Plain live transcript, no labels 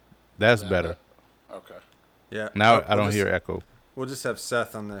That's better. Okay. Yeah. Now I don't hear echo. We'll just have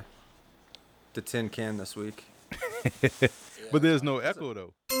Seth on the tin can this week. But there's no echo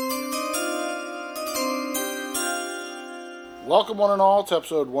though. Welcome, one and all, to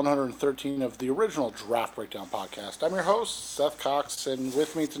episode 113 of the original Draft Breakdown podcast. I'm your host, Seth Cox, and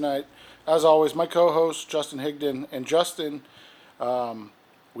with me tonight, as always, my co-host, Justin Higdon. And Justin,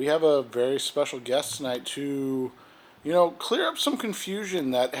 we have a very special guest tonight to, clear up some confusion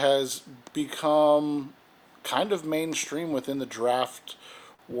that has become kind of mainstream within the draft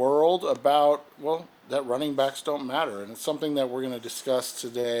world about, that running backs don't matter. And it's something that we're going to discuss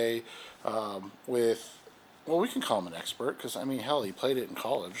today with... Well, we can call him an expert because, hell, he played it in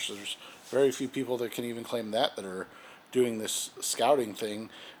college. There's very few people that can even claim that are doing this scouting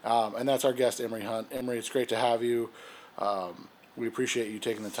thing. And that's our guest, Emery Hunt. Emery, it's great to have you. We appreciate you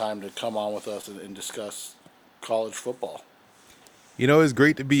taking the time to come on with us and discuss college football. It's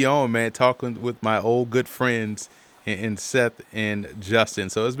great to be on, man, talking with my old good friends and Seth and Justin.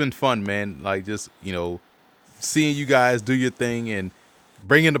 So it's been fun, man, like just, seeing you guys do your thing and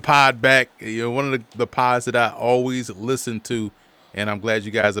bringing the pod back, one of the pods that I always listen to, and I'm glad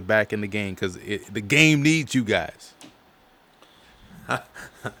you guys are back in the game because the game needs you guys.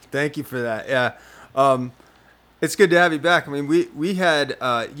 Thank you for that. Yeah, it's good to have you back. We had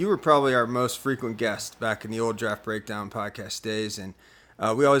you were probably our most frequent guest back in the old Draft Breakdown podcast days, and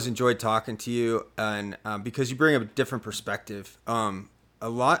we always enjoyed talking to you, and because you bring a different perspective. A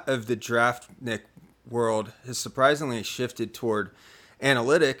lot of the draft world has surprisingly shifted toward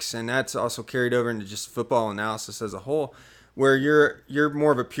analytics, and that's also carried over into just football analysis as a whole, where you're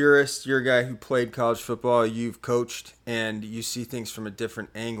more of a purist. You're a guy who played college football, you've coached, and you see things from a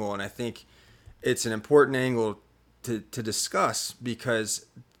different angle. And I think it's an important angle to discuss because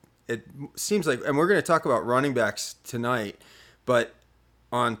it seems like, and we're going to talk about running backs tonight, but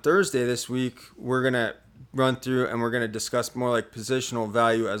on Thursday this week we're going to run through and we're going to discuss more like positional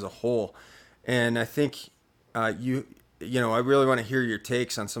value as a whole. And I think I really want to hear your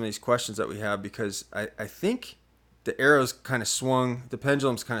takes on some of these questions that we have because I think the arrow's kind of swung, the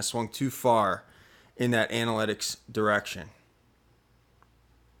pendulum's kind of swung too far in that analytics direction.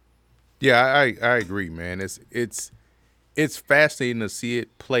 Yeah, I agree, man. It's fascinating to see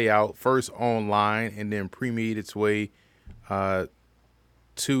it play out first online and then permeate its way up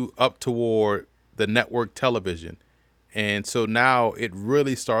toward the network television. And so now it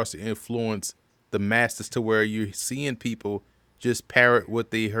really starts to influence the masses to where you're seeing people just parrot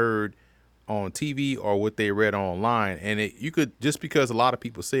what they heard on TV or what they read online. And you could, just because a lot of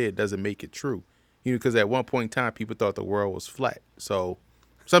people say it doesn't make it true, because at one point in time, people thought the world was flat. So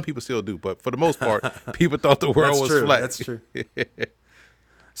some people still do, but for the most part, people thought the world was flat. That's true.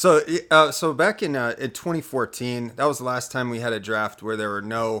 So back in 2014, that was the last time we had a draft where there were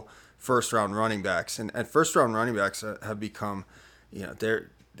no first round running backs, and first round running backs have become,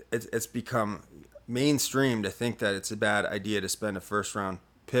 it's become mainstream to think that it's a bad idea to spend a first round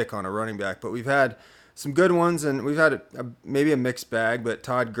pick on a running back. But we've had some good ones, and we've had maybe a mixed bag. But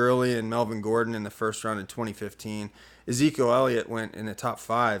Todd Gurley and Melvin Gordon in the first round in 2015. Ezekiel Elliott went in the top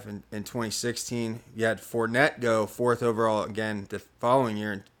 5 in 2016. You had Fournette go 4th overall again the following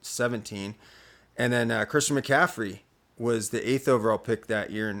year in 17. And then Christian McCaffrey was the 8th overall pick that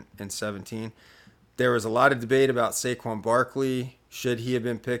year in 17. There was a lot of debate about Saquon Barkley. Should he have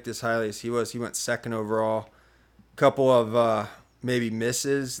been picked as highly as he was? He went 2nd overall. Couple of maybe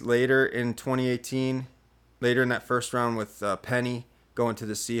misses later in 2018, later in that first round with Penny going to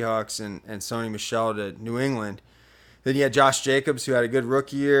the Seahawks and Sony Michel to New England. Then you had Josh Jacobs, who had a good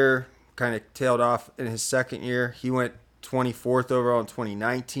rookie year, kind of tailed off in his second year. He went 24th overall in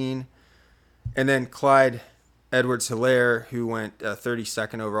 2019. And then Clyde Edwards-Helaire, who went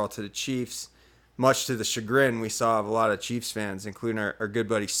 32nd overall to the Chiefs. Much to the chagrin we saw of a lot of Chiefs fans, including our good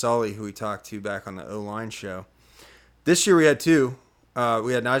buddy Sully, who we talked to back on the O-Line show. This year we had 2.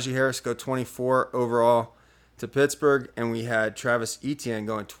 We had Najee Harris go 24 overall to Pittsburgh, and we had Travis Etienne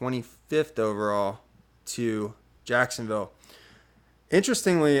going 25th overall to Jacksonville.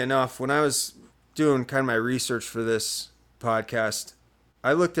 Interestingly enough, when I was doing kind of my research for this podcast,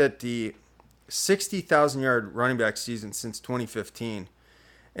 I looked at the 60,000-yard running back season since 2015.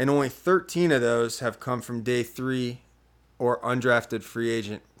 And only 13 of those have come from day 3 or undrafted free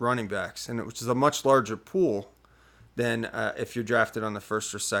agent running backs, which is a much larger pool than if you're drafted on the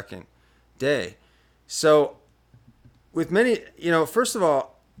first or second day. So with many, first of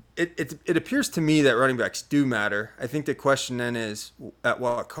all, it appears to me that running backs do matter. I think the question then is at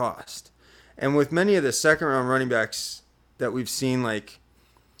what cost? And with many of the second round running backs that we've seen, like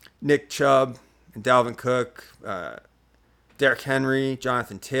Nick Chubb and Dalvin Cook, Derrick Henry,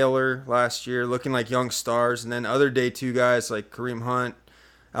 Jonathan Taylor last year, looking like young stars, and then other day two guys like Kareem Hunt,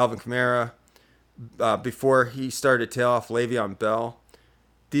 Alvin Kamara. Before he started to tail off, Le'Veon Bell.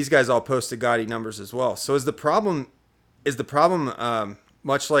 These guys all posted gaudy numbers as well. So is the problem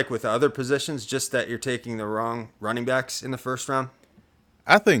much like with other positions, just that you're taking the wrong running backs in the first round?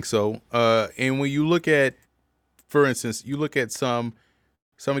 I think so. And when you look at, for instance, you look at some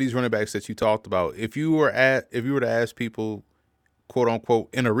of these running backs that you talked about. If you were to ask people, quote unquote,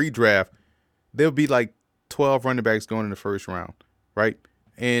 in a redraft, there'll be like 12 running backs going in the first round, right?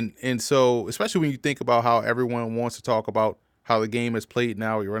 And so especially when you think about how everyone wants to talk about how the game is played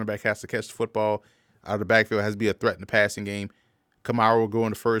now, your running back has to catch the football out of the backfield, has to be a threat in the passing game. Kamara will go in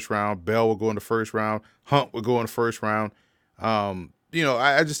the first round, Bell will go in the first round, Hunt will go in the first round.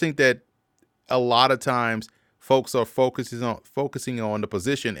 I just think that a lot of times folks are focusing on the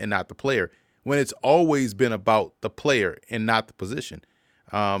position and not the player, when it's always been about the player and not the position.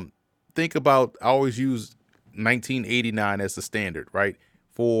 Um, think about, I always use 1989 as the standard, right?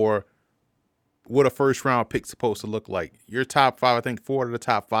 For what a first round pick's supposed to look like. Your top five, I think four of the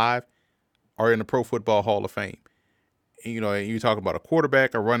top five are in the Pro Football Hall of Fame. And you talk about a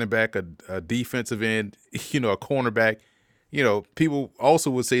quarterback, a running back, a defensive end, a cornerback. People also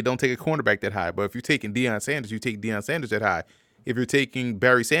would say don't take a cornerback that high. But if you're taking Deion Sanders, you take Deion Sanders that high. If you're taking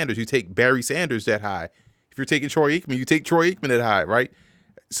Barry Sanders, you take Barry Sanders that high. If you're taking Troy Aikman, you take Troy Aikman that high, right?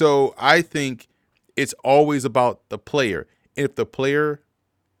 So I think it's always about the player. If the player's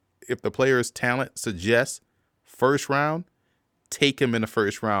talent suggests first round, take him in the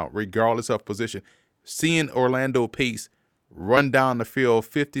first round, regardless of position. Seeing Orlando Pace run down the field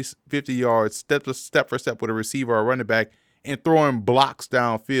 50 yards, step for step with a receiver or a running back, and throwing blocks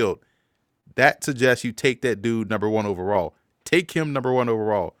downfield, that suggests you take that dude number one overall. Take him number one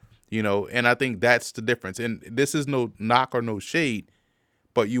overall, and I think that's the difference. And this is no knock or no shade,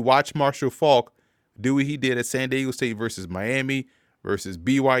 but you watch Marshall Faulk do what he did at San Diego State versus Miami, versus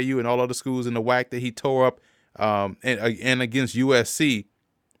BYU and all other schools in the WAC that he tore up, and against USC.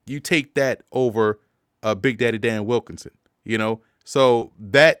 You take that over Big Daddy Dan Wilkinson, So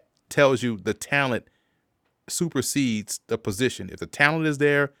that tells you the talent supersedes the position. If the talent is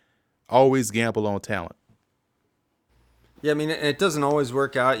there, always gamble on talent. Yeah, I mean, it doesn't always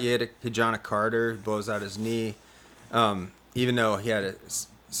work out. You had a Kajana Carter who blows out his knee, even though he had a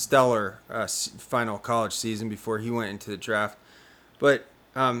stellar final college season before he went into the draft. But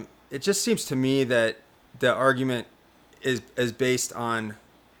it just seems to me that the argument is based on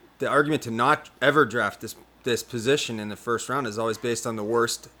the argument to not ever draft this position in the first round is always based on the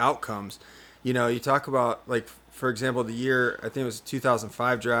worst outcomes. You talk about, like, for example, the year, I think it was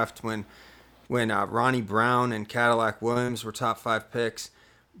 2005 draft when Ronnie Brown and Cadillac Williams were top 5 picks.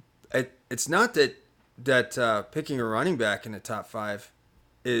 It's not that picking a running back in the top 5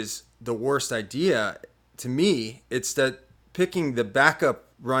 is the worst idea. To me, it's that picking the backup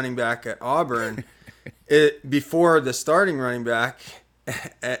running back at Auburn before the starting running back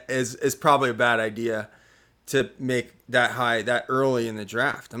is probably a bad idea to make that high that early in the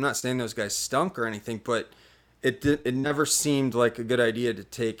draft. I'm not saying those guys stunk or anything, but it never seemed like a good idea to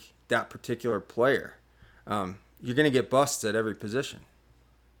take that particular player. You're going to get busts at every position.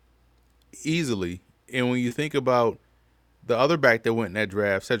 Easily. And when you think about the other back that went in that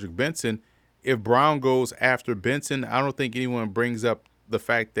draft, Cedric Benson, if Brown goes after Benson, I don't think anyone brings up the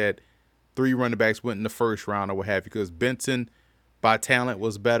fact that 3 running backs went in the first round or what have you, because Benson, by talent,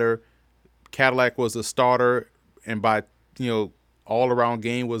 was better. Cadillac was a starter, and by all-around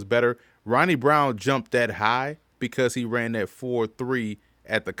game was better. Ronnie Brown jumped that high because he ran that 4.3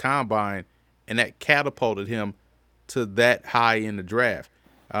 at the combine, and that catapulted him to that high in the draft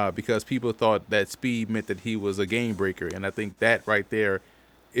because people thought that speed meant that he was a game breaker. And I think that right there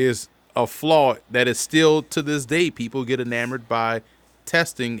is a flaw that is still to this day. People get enamored by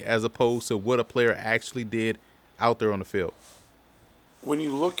testing as opposed to what a player actually did out there on the field. When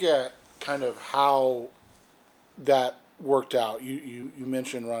you look at kind of how that worked out, you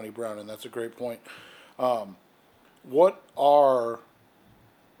mentioned Ronnie Brown, and that's a great point. What are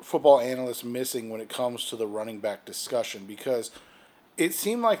football analysts missing when it comes to the running back discussion? Because it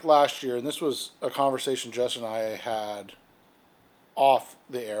seemed like last year, and this was a conversation Justin and I had off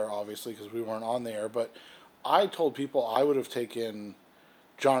the air, obviously, because we weren't on the air, but I told people I would have taken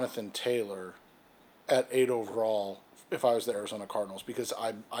Jonathan Taylor at 8 overall if I was the Arizona Cardinals, because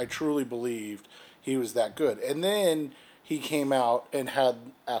I truly believed he was that good. And then he came out and had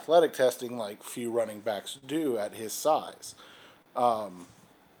athletic testing like few running backs do at his size. And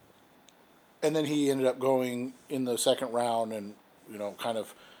then he ended up going in the second round and, kind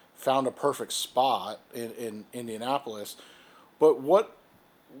of found a perfect spot in Indianapolis. But what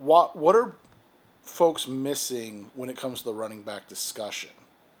are folks missing when it comes to the running back discussion?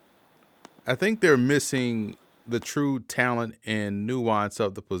 I think they're missing the true talent and nuance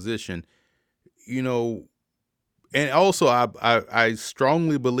of the position. You know, and also I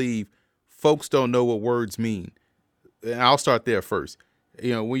strongly believe folks don't know what words mean. And I'll start there first.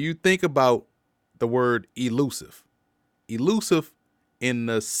 When you think about the word elusive, elusive in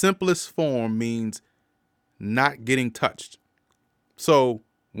the simplest form means not getting touched. So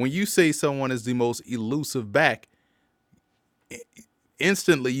when you say someone is the most elusive back,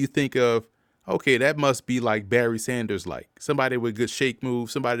 instantly you think of, okay, that must be like Barry Sanders, like somebody with good shake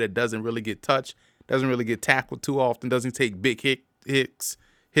moves, somebody that doesn't really get touched, doesn't really get tackled too often, doesn't take big hits,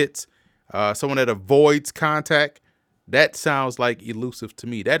 someone that avoids contact. That sounds like elusive to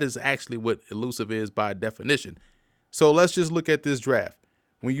me. That is actually what elusive is by definition. So let's just look at this draft.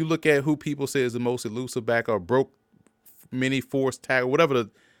 When you look at who people say is the most elusive back or broke many forced tackle, whatever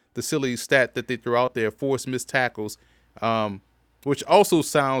the silly stat that they throw out there, forced missed tackles, which also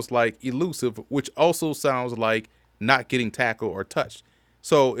sounds like elusive, which also sounds like not getting tackled or touched.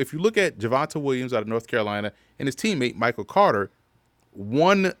 So if you look at Javonte Williams out of North Carolina and his teammate Michael Carter,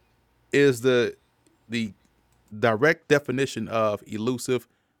 one is the direct definition of elusive,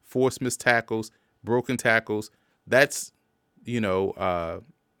 forced missed tackles, broken tackles. That's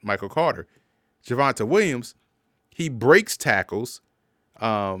Michael Carter. Javonte Williams, he breaks tackles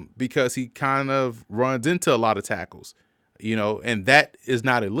because he kind of runs into a lot of tackles, and that is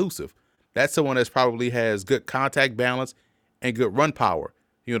not elusive. That's someone that's probably has good contact balance and good run power,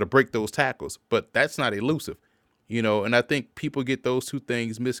 to break those tackles. But that's not elusive, and I think people get those two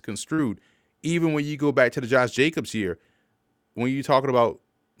things misconstrued. Even when you go back to the Josh Jacobs year, when you're talking about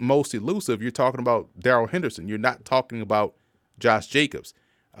most elusive, you're talking about Darrell Henderson. You're not talking about Josh Jacobs.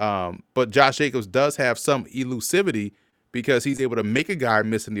 But Josh Jacobs does have some elusivity because he's able to make a guy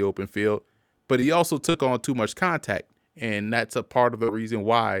miss in the open field, but he also took on too much contact. And that's a part of the reason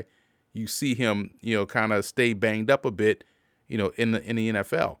why you see him, kind of stay banged up a bit, in the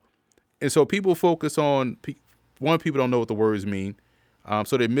NFL. And so people focus on one, people don't know what the words mean.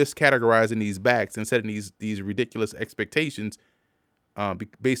 So they're miscategorizing these backs and setting these ridiculous expectations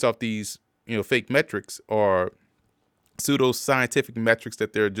based off these fake metrics or pseudo scientific metrics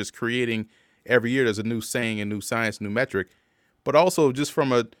that they're just creating every year. There's a new saying, a new science, new metric, but also just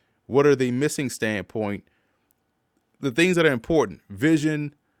from a what are they missing standpoint, the things that are important: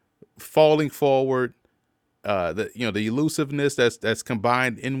 vision, falling forward, the elusiveness that's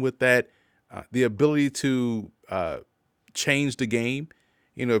combined in with that, the ability to change the game.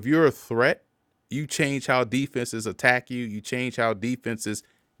 If you're a threat, you change how defenses attack you. You change how defenses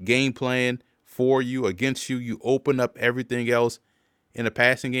game plan for you, against you. You open up everything else in a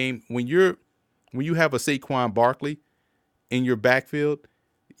passing game. When you have a Saquon Barkley in your backfield,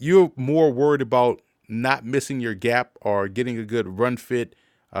 you're more worried about not missing your gap or getting a good run fit.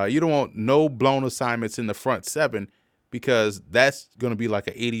 You don't want no blown assignments in the front seven because that's going to be like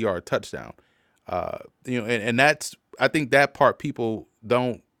an 80-yard touchdown. And that's, I think that part people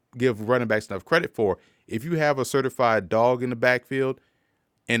don't give running backs enough credit for. If you have a certified dog in the backfield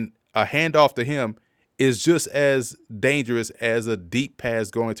and a handoff to him is just as dangerous as a deep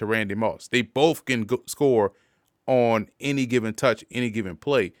pass going to Randy Moss. They both can score on any given touch, any given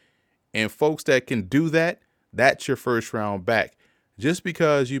play. And folks that can do that, that's your first round back. Just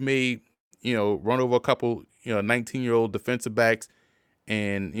because you may, run over a couple, 19-year-old defensive backs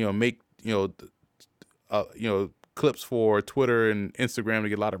and, make, clips for Twitter and Instagram to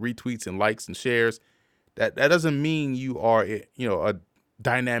get a lot of retweets and likes and shares. That doesn't mean you are, a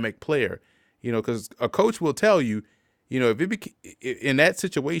dynamic player, because a coach will tell you, in that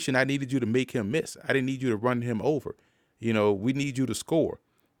situation, I needed you to make him miss. I didn't need you to run him over. We need you to score.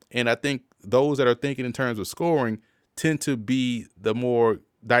 And I think those that are thinking in terms of scoring tend to be the more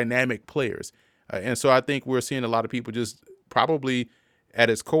dynamic players. And so I think we're seeing a lot of people just probably at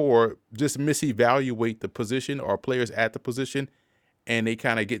its core just misevaluate the position or players at the position. And they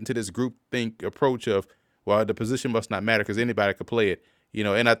kind of get into this group think approach of, well, the position must not matter because anybody could play it.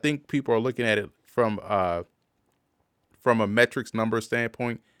 And I think people are looking at it from a metrics number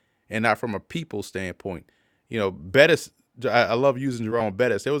standpoint and not from a people standpoint. Bettis, I love using Jerome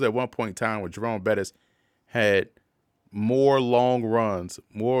Bettis. There was at one point in time where Jerome Bettis had more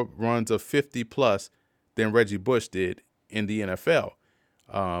runs of 50 plus than Reggie Bush did in the NFL.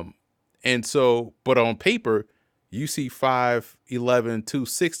 And so, but on paper, you see 5'11",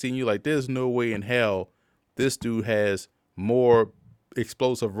 260, and you're like, there's no way in hell this dude has more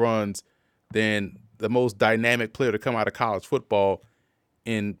explosive runs than the most dynamic player to come out of college football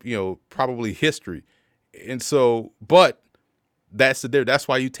in, probably history. And so, but That's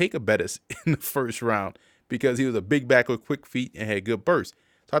why you take a Bettis in the first round, because he was a big back with quick feet and had good burst.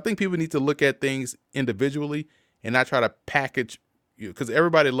 So I think people need to look at things individually and not try to package, because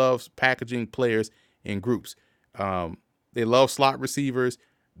everybody loves packaging players in groups. Um, they love slot receivers.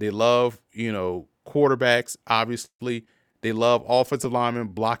 They love, quarterbacks, obviously. They love offensive linemen,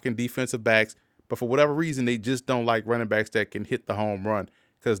 blocking defensive backs. But for whatever reason, they just don't like running backs that can hit the home run,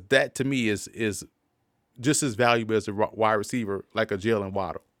 because that to me is just as valuable as a wide receiver like a Jalen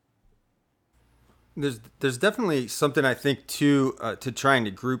Waddle. There's definitely something I think to trying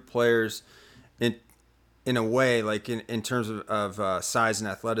to group players in in a way, like in terms of size and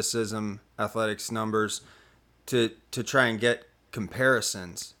athleticism, athletics numbers, to try and get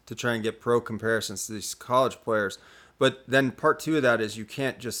comparisons, to try and get pro comparisons to these college players. But then part two of that is you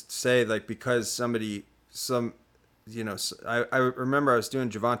can't just say like because somebody some you know I remember I was doing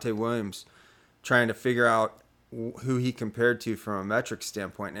Javonte Williams trying to figure out who he compared to from a metric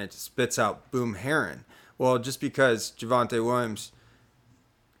standpoint, and it spits out Boom Heron. Well, just because Javonte Williams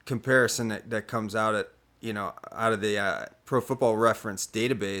comparison that comes out out of the Pro Football Reference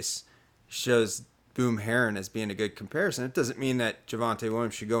database shows Boom Heron as being a good comparison, it doesn't mean that Javonte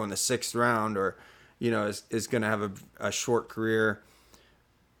Williams should go in the 6th round or is going to have a short career.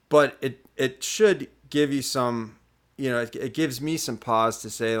 But it should give you some, it gives me some pause to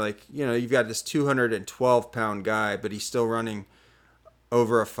say, like, you've got this 212-pound guy, but he's still running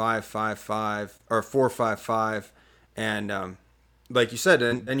over a 5.55 or 4.55, and like you said,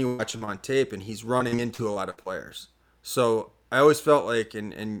 and then you watch him on tape, and he's running into a lot of players. So I always felt like,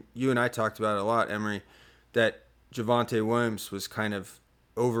 and you and I talked about it a lot, Emery, that Javonte Williams was kind of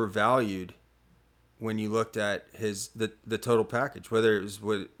overvalued when you looked at the total package, whether it was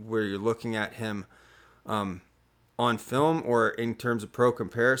where you're looking at him on film or in terms of pro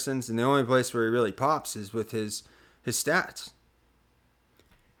comparisons. And the only place where he really pops is with his stats.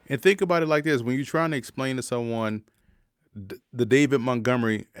 And think about it like this: when you're trying to explain to someone the David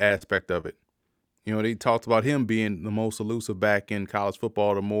Montgomery aspect of it, they talked about him being the most elusive back in college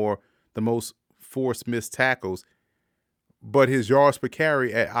football, the most forced missed tackles, but his yards per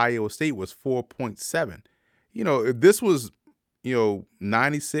carry at Iowa State was 4.7. If this was,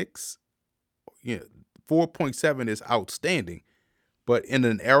 96, 4.7 is outstanding. But in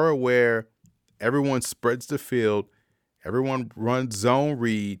an era where everyone spreads the field, everyone runs zone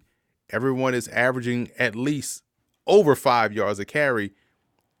read, everyone is averaging at least over 5 yards a carry,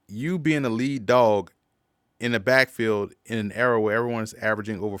 you being a lead dog in the backfield in an era where everyone's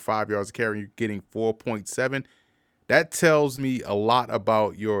averaging over 5 yards a carry, you're getting 4.7. That tells me a lot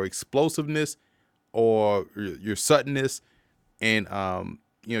about your explosiveness or your suddenness, and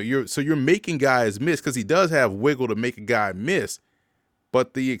you're making guys miss, because he does have wiggle to make a guy miss,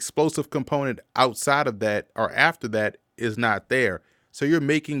 but the explosive component outside of that or after that is not there. So you're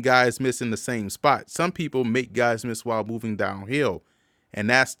making guys miss in the same spot. Some people make guys miss while moving downhill, and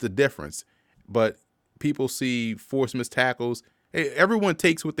that's the difference. But people see forced missed tackles. Everyone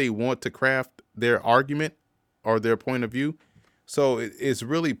takes what they want to craft their argument or their point of view. So it's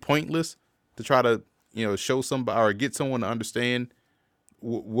really pointless to try to show somebody or get someone to understand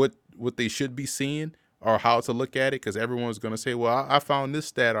what they should be seeing or how to look at it, because everyone's going to say, well, I found this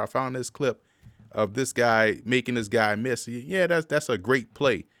stat or I found this clip of this guy making this guy miss. Yeah, that's a great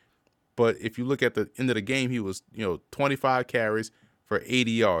play. But if you look at the end of the game, he was 25 carries for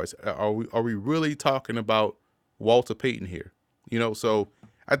 80 yards. Are we really talking about Walter Payton here? So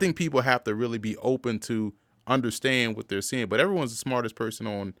I think people have to really be open to understand what they're seeing. But everyone's the smartest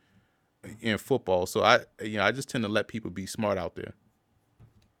person in football. So I just tend to let people be smart out there.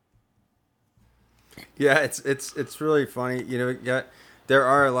 Yeah, it's really funny. There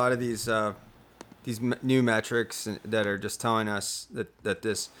are a lot of these new metrics that are just telling us that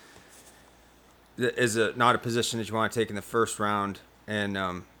this is not a position that you want to take in the first round,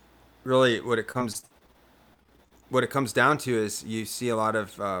 and really what it comes down to is you see a lot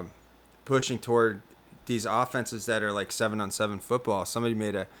of pushing toward these offenses that are like 7-on-7 football. Somebody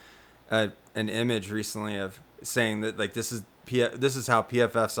made an image recently of saying that, like, this is how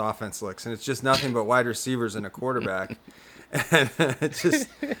PFF's offense looks, and it's just nothing but wide receivers and a quarterback. And it's just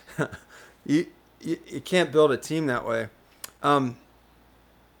you can't build a team that way.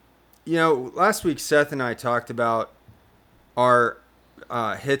 Last week Seth and I talked about our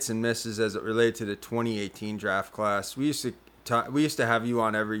hits and misses as it related to the 2018 draft class. We used to have you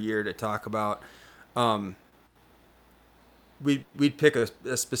on every year to talk about. We'd pick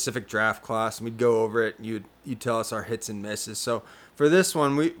a specific draft class and we'd go over it, and you'd tell us our hits and misses. So for this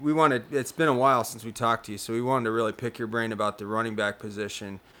one, we wanted, it's been a while since we talked to you, so we wanted to really pick your brain about the running back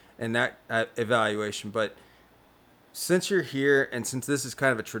position and that evaluation. But Since you're here and since this is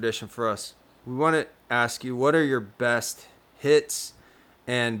kind of a tradition for us, we want to ask you what are your best hits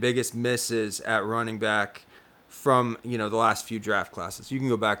and biggest misses at running back from the last few draft classes. You can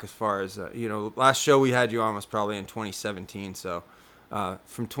go back as far as last show we had you on was probably in 2017. So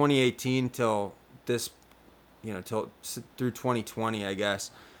from 2018 till this, till through 2020, I guess.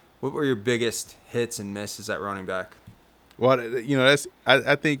 What were your biggest hits and misses at running back? Well, that's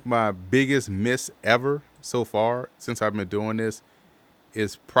I think my biggest miss ever so far since I've been doing this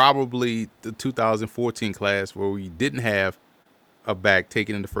is probably the 2014 class where we didn't have a back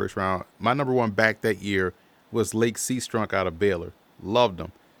taken in the first round. My number one back that year was Lake Seastrunk out of Baylor. Loved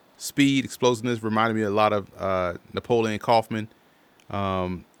him. Speed, explosiveness reminded me a lot of Napoleon Kaufman.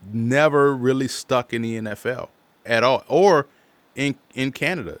 Never really stuck in the NFL at all, or in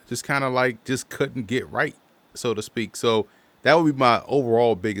Canada. Just kind of like just couldn't get right, so to speak. So that would be my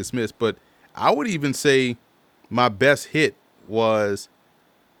overall biggest miss. But I would even say my best hit was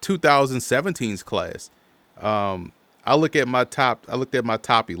 2017's class. I look at my top. I looked at my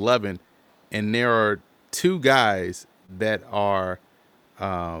top 11, and there are two guys that are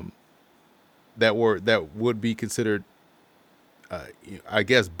that would be considered. I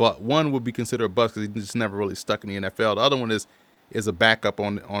guess, but one would be considered a bust because he just never really stuck in the NFL. The other one is a backup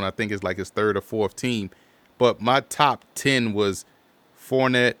on I think it's like his third or fourth team. But my top 10 was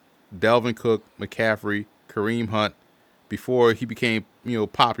Fournette, Delvin Cook, McCaffrey, Kareem Hunt. Before he became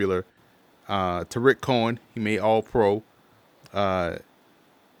popular, Tariq Cohen, he made All Pro, and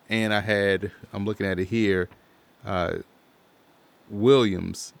I'm looking at it here,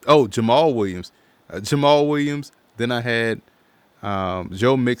 Williams. Oh, Jamal Williams, Jamal Williams. Then I had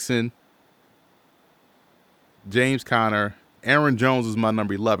Joe Mixon, James Conner, Aaron Jones was my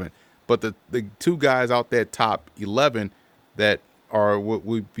number 11. But the two guys out there top 11 that are what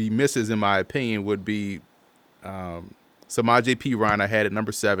would be misses in my opinion would be Samaj P. Ryan I had at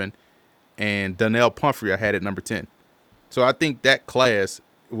number 7, and Donnell Pumphrey I had at number 10. So I think that class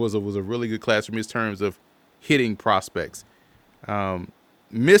was a really good class for me in terms of hitting prospects.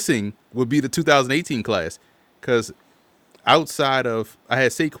 Missing would be the 2018 class because outside of I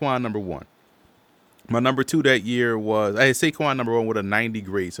had Saquon number 1. My number 2 that year was I had Saquon number 1 with a 90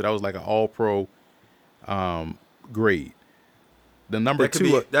 grade, so that was like an All Pro grade. The number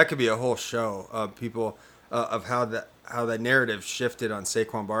two, that could be a whole show of people of how that narrative shifted on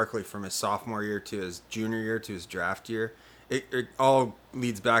Saquon Barkley from his sophomore year to his junior year to his draft year. It all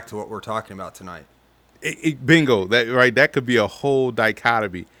leads back to what we're talking about tonight. Bingo, that right. That could be a whole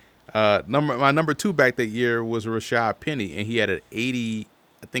dichotomy. My number 2 back that year was Rashad Penny, and he had an 80,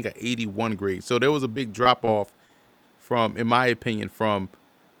 I think an 81 grade. So there was a big drop off from, in my opinion, from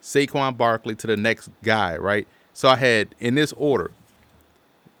Saquon Barkley to the next guy, right? So I had in this order: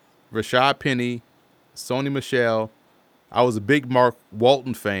 Rashad Penny, Sony Michel. I was a big Mark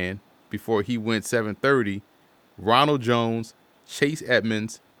Walton fan before he went 730. Ronald Jones, Chase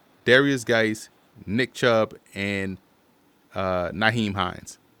Edmonds, Darius Geis, Nick Chubb, and Naheem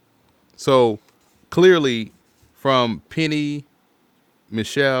Hines. So clearly, from Penny,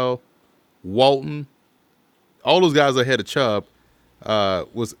 Michelle, Walton, all those guys ahead of Chubb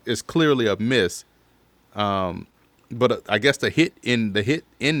is clearly a miss. But I guess the hit in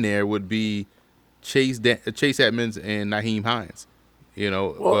there would be Chase Edmonds and Naheem Hines.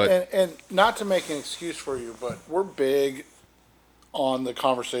 Well, But and not to make an excuse for you, but we're big on the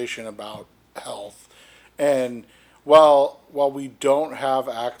conversation about health. And while we don't have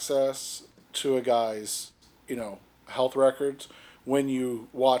access to a guy's, health records, when you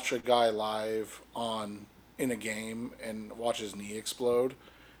watch a guy live on in a game and watch his knee explode,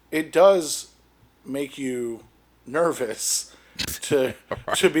 it does make you nervous to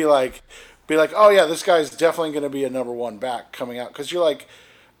to be like, oh yeah, this guy's definitely going to be a number one back coming out because you're like,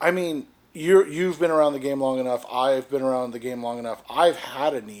 I mean, you've been around the game long enough. I've been around the game long enough. I've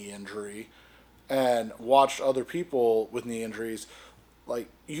had a knee injury and watched other people with knee injuries. Like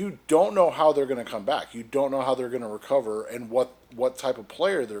you don't know how they're going to come back. You don't know how they're going to recover and what type of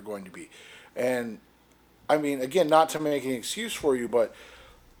player they're going to be. And I mean, again, not to make an excuse for you, but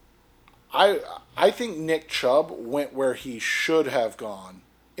I think Nick Chubb went where he should have gone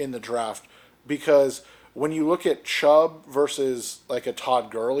in the draft because when you look at Chubb versus like a Todd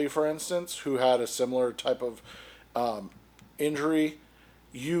Gurley, for instance, who had a similar type of injury,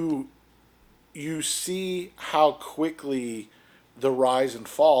 you see how quickly the rise and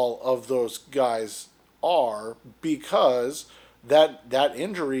fall of those guys are because that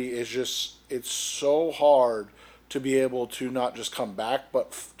injury is just it's so hard to be able to not just come back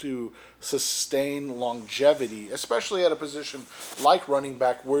but to sustain longevity, especially at a position like running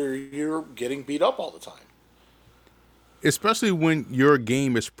back where you're getting beat up all the time. especially when your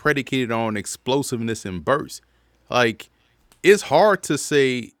game is predicated on explosiveness and burst. Like, it's hard to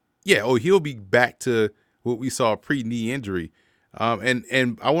say, yeah, oh, he'll be back to what we saw pre knee injury.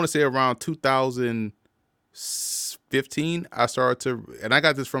 And I want to say around 2015, I started to, and I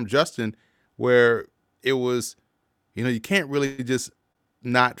got this from Justin, where it was, you can't really just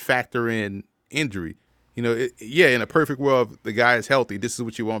not factor in injury. Yeah, in a perfect world, the guy is healthy. This is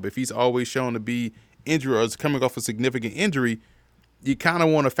what you want. But if he's always shown to be injured or is coming off a significant injury, you kind of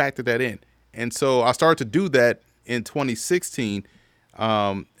want to factor that in. And so I started to do that in 2016.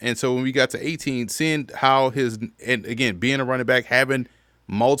 And so when we got to 18, seeing how and again, being a running back, having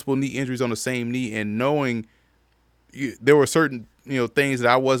multiple knee injuries on the same knee, and knowing there were certain, things that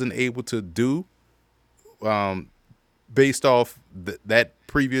I wasn't able to do based off that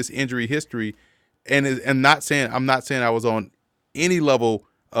previous injury history. And I'm not saying I was on any level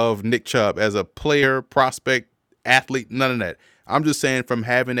of Nick Chubb as a player, prospect, athlete, none of that. I'm just saying from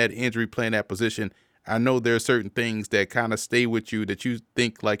having that injury playing that position, I know there are certain things that kind of stay with you that you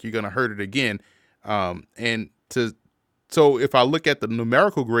think like you're going to hurt it again. So if I look at the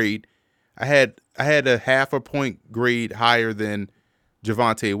numerical grade, I had a half a point grade higher than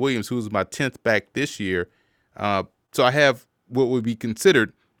Javonte Williams, who was my 10th back this year. So I have what would be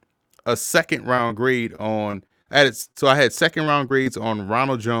considered a second round grade on. I had second round grades on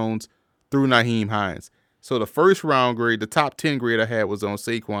Ronald Jones through Naheem Hines. So the first round grade, the top 10 grade I had was on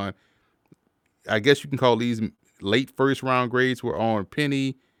Saquon. I guess you can call these late first round grades were on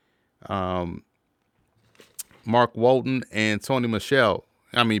Penny, Mark Walton, and Tony Michelle.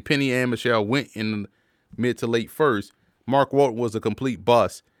 I mean, Penny and Michelle went in mid to late first. Mark Walton was a complete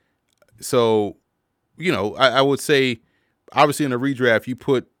bust. So, I would say, obviously in a redraft, you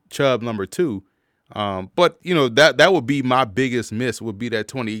put Chubb number 2. But, that would be my biggest miss, would be that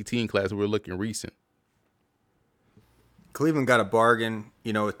 2018 class. We're looking recent. Cleveland got a bargain,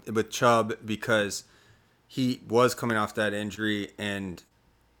 with Chubb because he was coming off that injury, and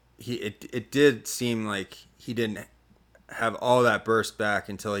it did seem like he didn't have all that burst back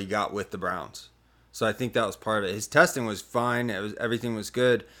until he got with the Browns. So I think that was part of it. His testing was fine; everything was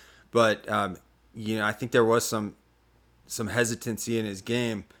good, but I think there was some hesitancy in his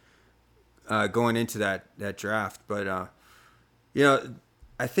game going into that draft. But I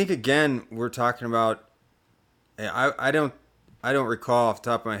think again we're talking about. I don't recall off the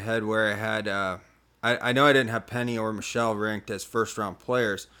top of my head where I had. I know I didn't have Penny or Michelle ranked as first round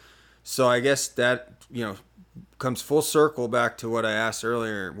players, so I guess that comes full circle back to what I asked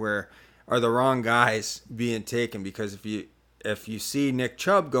earlier, where are the wrong guys being taken? Because if you see Nick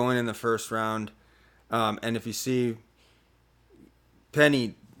Chubb going in the first round, and if you see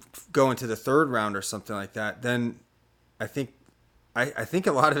Penny going to the third round or something like that, then I think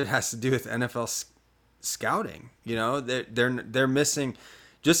a lot of it has to do with NFL scouting. They're missing,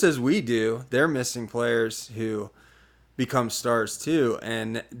 just as we do. They're missing players who become stars too,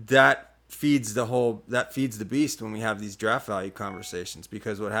 and that feeds the beast when we have these draft value conversations.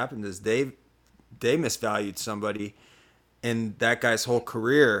 Because what happened is they misvalued somebody, and that guy's whole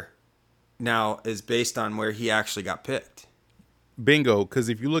career now is based on where he actually got picked. Bingo. Because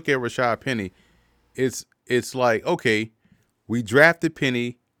if you look at Rashad Penny, it's like, okay, we drafted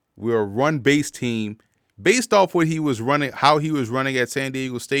Penny. We're a run-based team. Based off what he was running, how he was running at San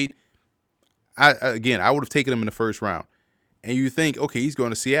Diego State, I would have taken him in the first round. And you think, okay, he's going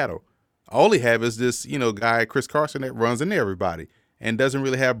to Seattle. All they have is this, guy, Chris Carson, that runs into everybody and doesn't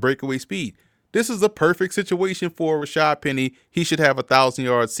really have breakaway speed. This is a perfect situation for Rashad Penny. He should have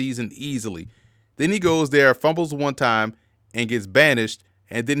 1,000-yard season easily. Then he goes there, fumbles one time, and gets banished,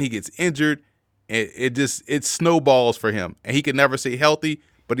 and then he gets injured, and it snowballs for him. And he could never stay healthy,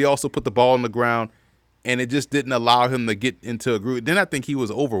 but he also put the ball on the ground, and it just didn't allow him to get into a groove. Then I think he was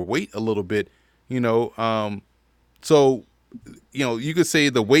overweight a little bit, So, you could say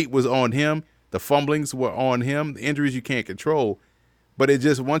the weight was on him, the fumblings were on him, the injuries you can't control. But it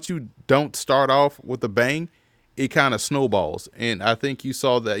just, once you don't start off with a bang, it kind of snowballs. And I think you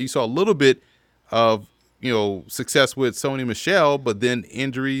saw that. You saw a little bit of, success with Sony Michel, but then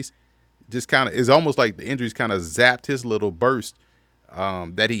injuries just kind of, it's almost like the injuries kind of zapped his little burst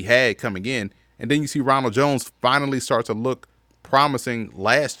that he had coming in. And then you see Ronald Jones finally start to look promising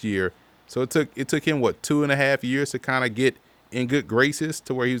last year. So it took him 2.5 years to kind of get in good graces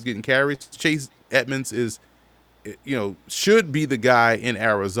to where he was getting carries. Chase Edmonds is, should be the guy in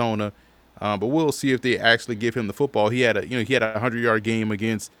Arizona, but we'll see if they actually give him the football. He had a 100-yard game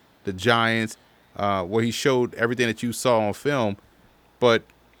against the Giants where he showed everything that you saw on film.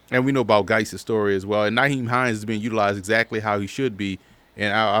 And we know about Geis' story as well. And Naheem Hines is being utilized exactly how he should be.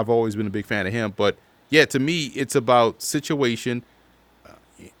 And I've always been a big fan of him. But yeah, to me, it's about situation,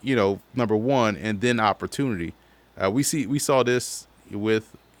 number one, and then opportunity. We saw this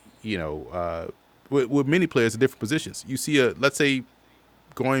with, with many players in different positions. You see let's say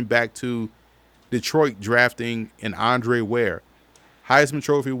going back to Detroit drafting an Andre Ware, Heisman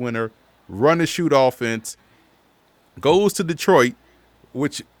Trophy winner, run and shoot offense, goes to Detroit,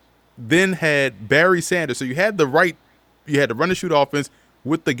 which then had Barry Sanders. So you had the run and shoot offense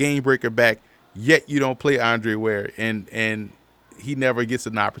with the game breaker back, yet you don't play Andre Ware, and he never gets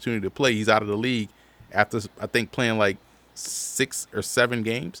an opportunity to play. He's out of the league after I think playing like 6 or 7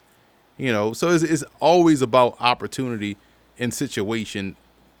 games. So it's always about opportunity and situation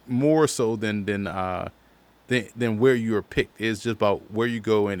more so than where you are picked. It's just about where you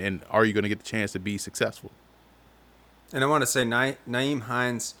go and are you going to get the chance to be successful. And I want to say, Naeem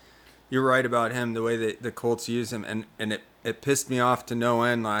Hines, you're right about him, the way that the Colts use him. And it pissed me off to no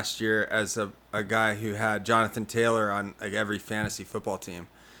end last year as a guy who had Jonathan Taylor on like every fantasy football team.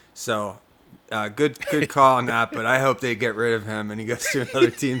 So good call on that, but I hope they get rid of him and he goes to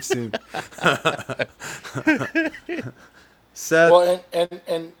another team soon. Seth? Well,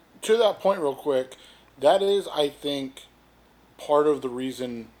 and to that point, real quick, that is, I think, part of the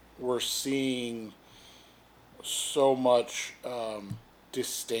reason we're seeing so much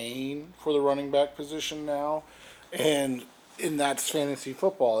disdain for the running back position now, and that's fantasy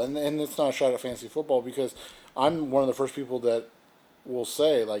football, and it's not a shot at fantasy football because I'm one of the first people that will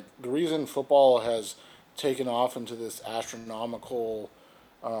say like the reason football has taken off into this astronomical,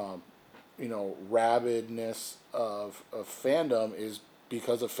 rabidness of fandom is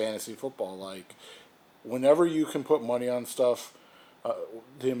because of fantasy football. Like whenever you can put money on stuff,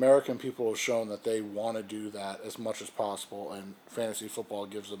 the American people have shown that they want to do that as much as possible, and fantasy football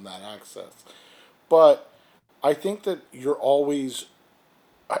gives them that access. But I think that you're always,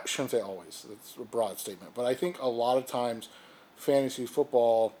 I shouldn't say always, that's a broad statement, but I think a lot of times fantasy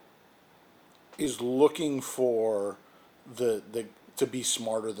football is looking for the to be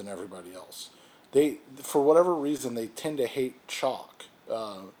smarter than everybody else. They, for whatever reason, they tend to hate chalk.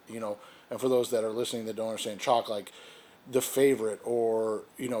 And for those that are listening that don't understand chalk, like the favorite or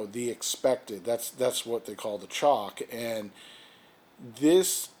the expected. That's what they call the chalk. And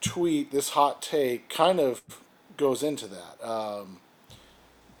this tweet, this hot take, kind of goes into that.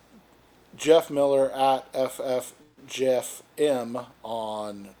 Jeff Miller at FFJeffM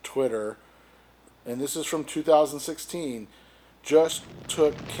on Twitter, and this is from 2016. Just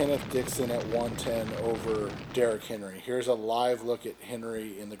took Kenneth Dixon at 110 over Derrick Henry. Here's a live look at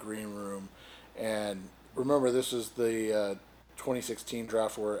Henry in the green room. And remember, this is the 2016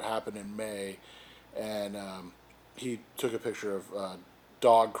 draft where it happened in May. And he took a picture of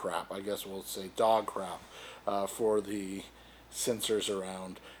dog crap, I guess we'll say dog crap, for the censors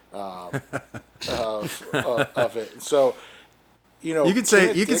around of it. So, You could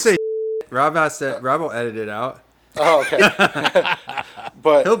say Rob has to. Rob will edit it out. Oh, okay.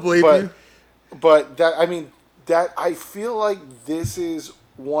 But He'll bleep you. But that I feel like this is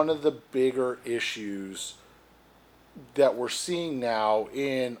one of the bigger issues that we're seeing now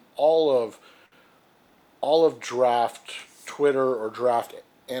in all of draft Twitter or draft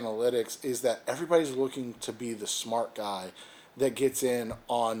analytics is that everybody's looking to be the smart guy that gets in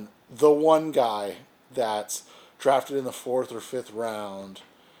on the one guy that's drafted in the 4th or 5th round,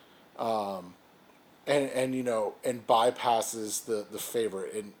 and bypasses the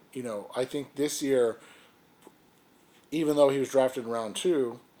favorite. And I think this year, even though he was drafted in round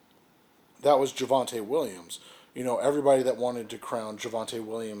 2, that was Javonte Williams. Everybody that wanted to crown Javonte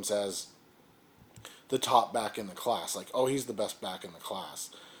Williams as the top back in the class, like, oh, he's the best back in the class,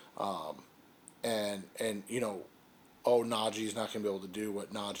 and oh, Najee's not going to be able to do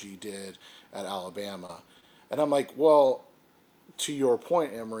what Najee did at Alabama. And I'm like, well, to your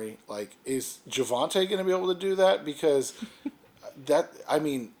point, Emery, like, is Javonte going to be able to do that? Because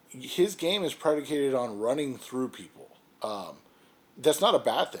his game is predicated on running through people. That's not a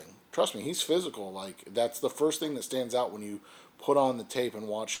bad thing. Trust me, he's physical. Like, that's the first thing that stands out when you put on the tape and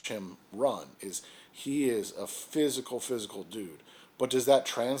watch him run, is he is a physical dude. But does that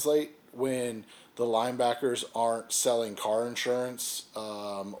translate when the linebackers aren't selling car insurance,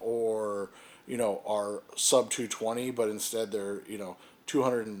 or are sub 220, but instead they're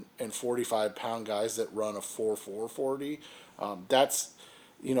 245-pound guys that run a 4.40? That's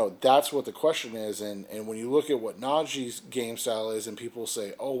that's what the question is. And when you look at what Najee's game style is, and people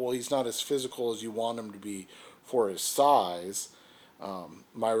say, oh, well, he's not as physical as you want him to be for his size.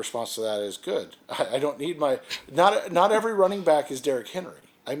 My response to that is good. I don't need not every running back is Derrick Henry.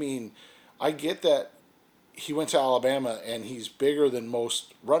 I get that he went to Alabama and he's bigger than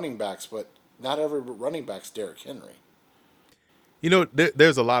most running backs, but not every running back's Derrick Henry.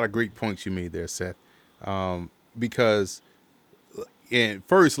 There's a lot of great points you made there, Seth. Because and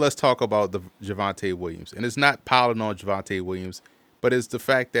first, let's talk about the Javonte Williams, and it's not piling on Javonte Williams, but it's the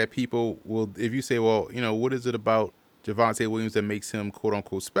fact that people will, if you say, well, what is it about Javonte Williams that makes him quote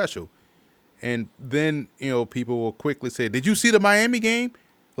unquote special? And then, people will quickly say, did you see the Miami game?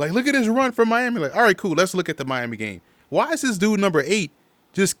 Like, look at his run from Miami. Like, all right, cool. Let's look at the Miami game. Why is this dude number 8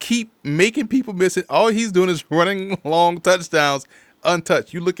 just keep making people miss it? All he's doing is running long touchdowns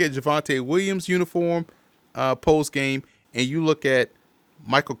untouched. You look at Javonte Williams' uniform post game, and you look at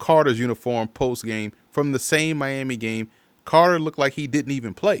Michael Carter's uniform post game from the same Miami game. Carter looked like he didn't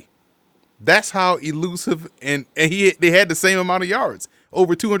even play. That's how elusive and they had the same amount of yards,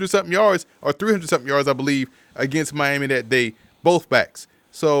 over 200 something yards or 300 something yards, I believe, against Miami that day, both backs.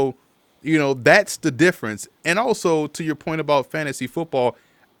 So, that's the difference. And also to your point about fantasy football,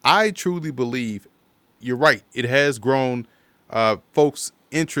 I truly believe you're right. It has grown folks'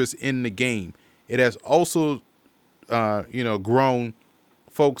 interest in the game. It has also, grown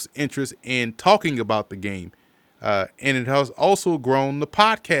folks' interest in talking about the game. And it has also grown the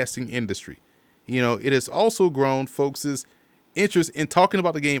podcasting industry. It has also grown folks' interest in talking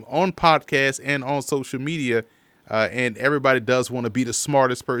about the game on podcasts and on social media. And everybody does want to be the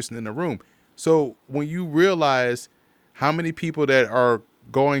smartest person in the room. So when you realize how many people that are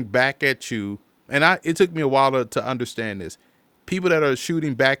going back at you, and it took me a while to understand this, people that are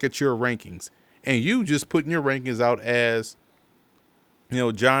shooting back at your rankings, and you just putting your rankings out as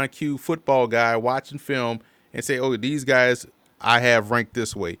John Q football guy watching film and say, oh, these guys I have ranked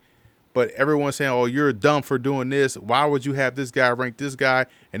this way. But everyone's saying, oh, you're dumb for doing this. Why would you have this guy rank this guy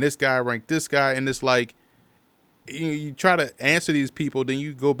and this guy rank this guy? And it's like, you try to answer these people, then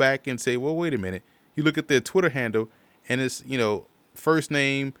you go back and say, well, wait a minute. You look at their Twitter handle and it's, first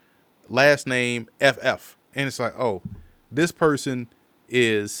name, last name, FF. And it's like, oh, this person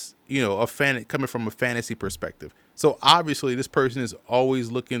is, a fan coming from a fantasy perspective. So obviously this person is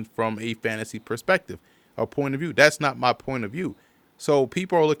always looking from a fantasy perspective, a point of view. That's not my point of view. So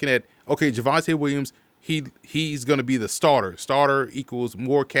people are looking at, okay, Javonte Williams, he's going to be the starter. Starter equals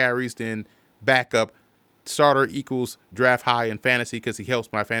more carries than backup. Starter equals draft high in fantasy because he helps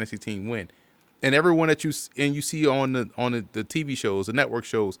my fantasy team win. And everyone that you see on the TV shows, the network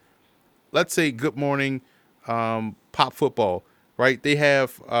shows, let's say Good Morning Pop Football, right? They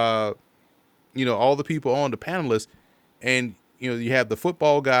have all the people on the panelists, and you have the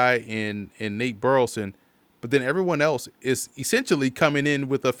football guy in Nate Burleson, but then everyone else is essentially coming in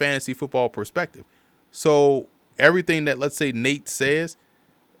with a fantasy football perspective. So everything that, let's say, Nate says,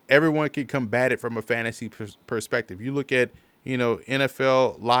 everyone can combat it from a fantasy perspective. You look at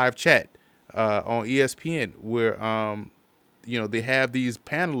NFL live chat on ESPN, where they have these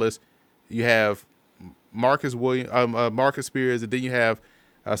panelists. You have Marcus Spears, and then you have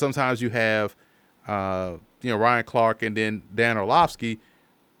sometimes you have Ryan Clark, and then Dan Orlovsky.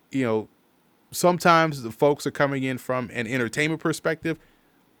 Sometimes the folks are coming in from an entertainment perspective,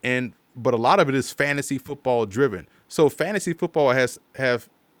 but a lot of it is fantasy football driven. So fantasy football has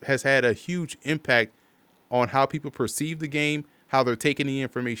had a huge impact on how people perceive the game, how they're taking the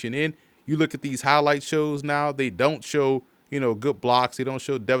information in. You look at these highlight shows now; they don't show good blocks. They don't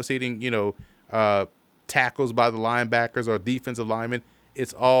show devastating tackles by the linebackers or defensive linemen.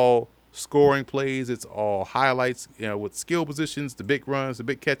 It's all scoring plays. It's all highlights, with skill positions, the big runs, the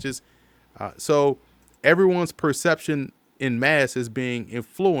big catches. So everyone's perception in mass is being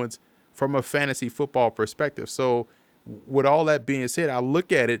influenced from a fantasy football perspective. So with all that being said, I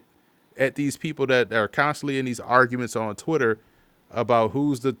look at these people that are constantly in these arguments on Twitter about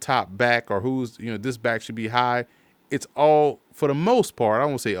who's the top back or who's, this back should be high. It's all, for the most part, I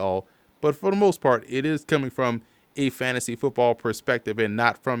won't say all, but for the most part, it is coming from a fantasy football perspective and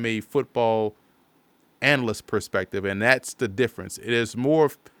not from a football analyst perspective. And that's the difference. It is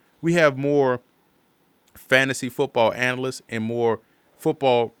more, we have more fantasy football analysts and more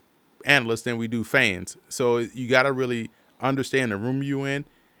football analysts than we do fans. So you got to really understand the room you in.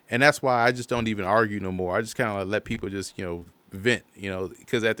 And that's why I just don't even argue no more. I just kind of let people just, vent,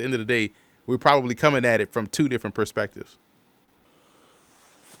 because at the end of the day, we're probably coming at it from two different perspectives.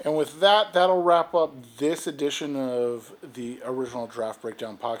 And with that, that'll wrap up this edition of the original Draft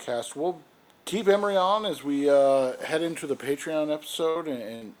Breakdown podcast. We'll keep Emery on as we head into the Patreon episode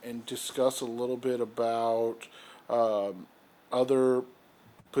and discuss a little bit about other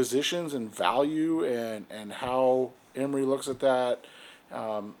positions and value and how Emery looks at that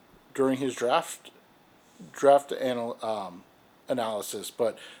during his draft analysis.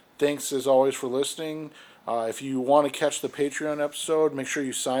 But thanks as always for listening. If you want to catch the Patreon episode, make sure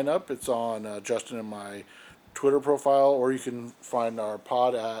you sign up. It's on Justin and my Twitter profile, or you can find our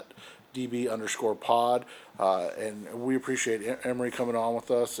pod at DB_pod. And we appreciate Emery coming on with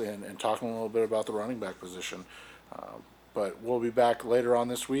us and talking a little bit about the running back position. But we'll be back later on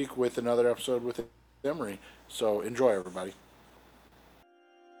this week with another episode with Emery. So enjoy, everybody.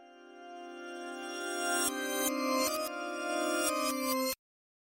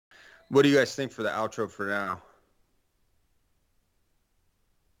 What do you guys think for the outro for now?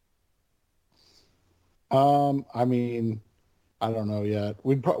 I mean, I don't know yet.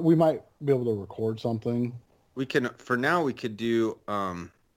 We might be able to record something. We can, for now, we could do